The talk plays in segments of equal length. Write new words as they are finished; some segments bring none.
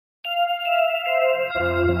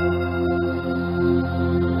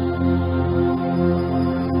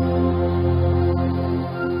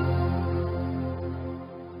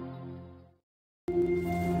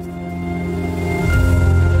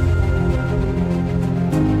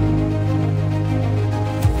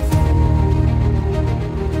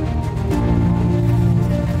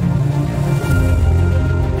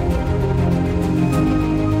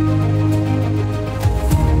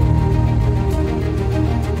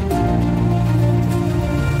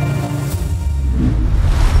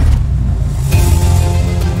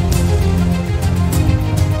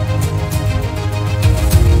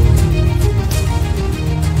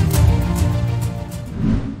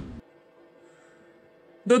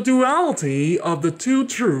The duality of the two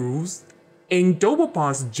truths in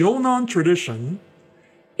Dolpopa's Jonang tradition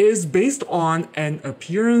is based on an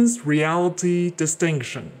appearance-reality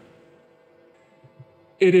distinction.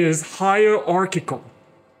 It is hierarchical,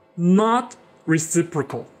 not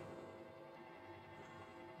reciprocal.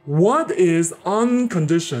 What is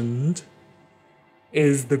unconditioned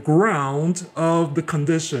is the ground of the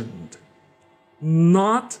conditioned,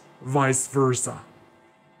 not vice versa.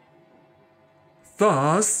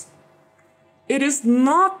 Thus, it is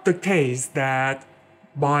not the case that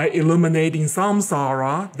by eliminating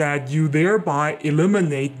samsara that you thereby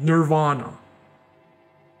eliminate nirvana,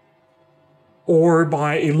 or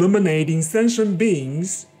by eliminating sentient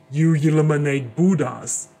beings you eliminate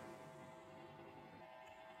Buddhas.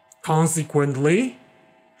 Consequently,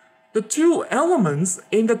 the two elements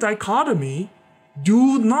in the dichotomy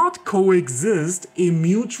do not coexist in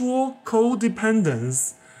mutual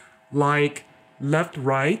codependence like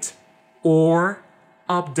left-right or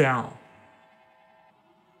up-down.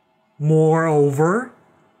 Moreover,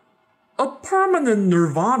 a permanent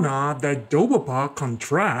nirvana that Dolpopa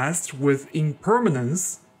contrasts with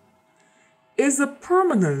impermanence is a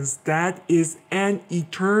permanence that is an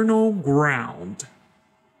eternal ground.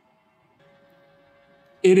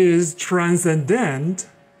 It is transcendent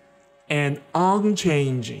and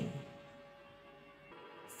unchanging.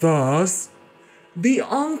 Thus, the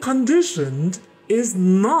unconditioned is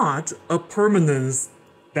not a permanence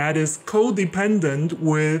that is codependent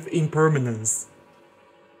with impermanence,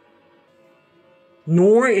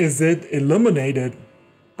 nor is it eliminated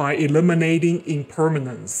by eliminating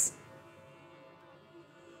impermanence.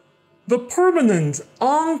 The permanent,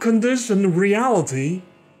 unconditioned reality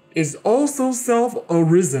is also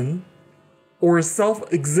self-arisen or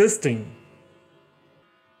self-existing.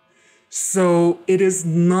 So it is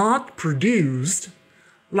not produced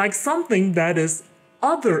like something that is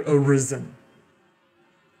other-arisen,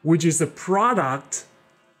 which is a product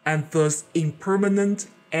and thus impermanent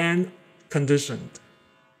and conditioned.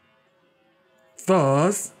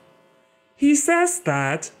 Thus, he says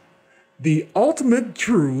that the ultimate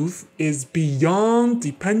truth is beyond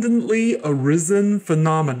dependently arisen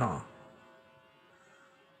phenomena.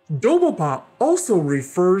 Dolpopa also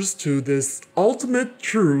refers to this ultimate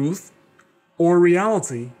truth or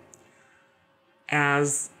reality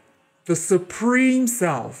as the supreme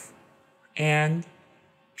self and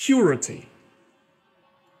purity,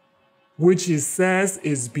 which he says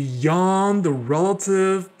is beyond the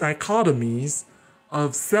relative dichotomies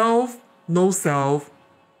of self, no self,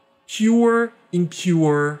 pure,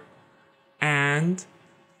 impure, and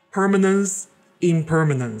permanence,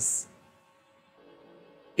 impermanence.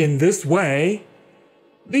 In this way,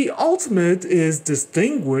 the ultimate is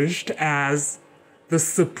distinguished as the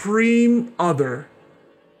supreme other,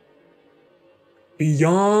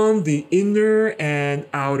 beyond the inner and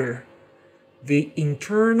outer, the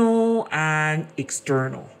internal and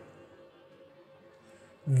external.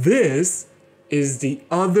 This is the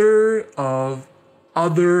other of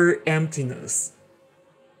other emptiness,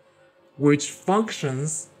 which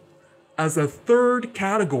functions as a third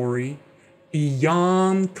category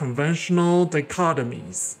beyond conventional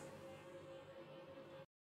dichotomies.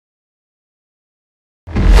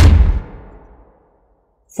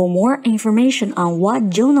 For more information on what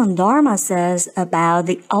Jonang Dharma says about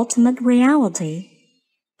the ultimate reality,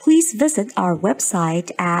 please visit our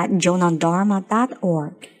website at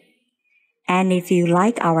jonangdharma.org. And if you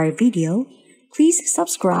like our video, please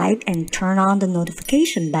subscribe and turn on the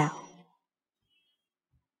notification bell.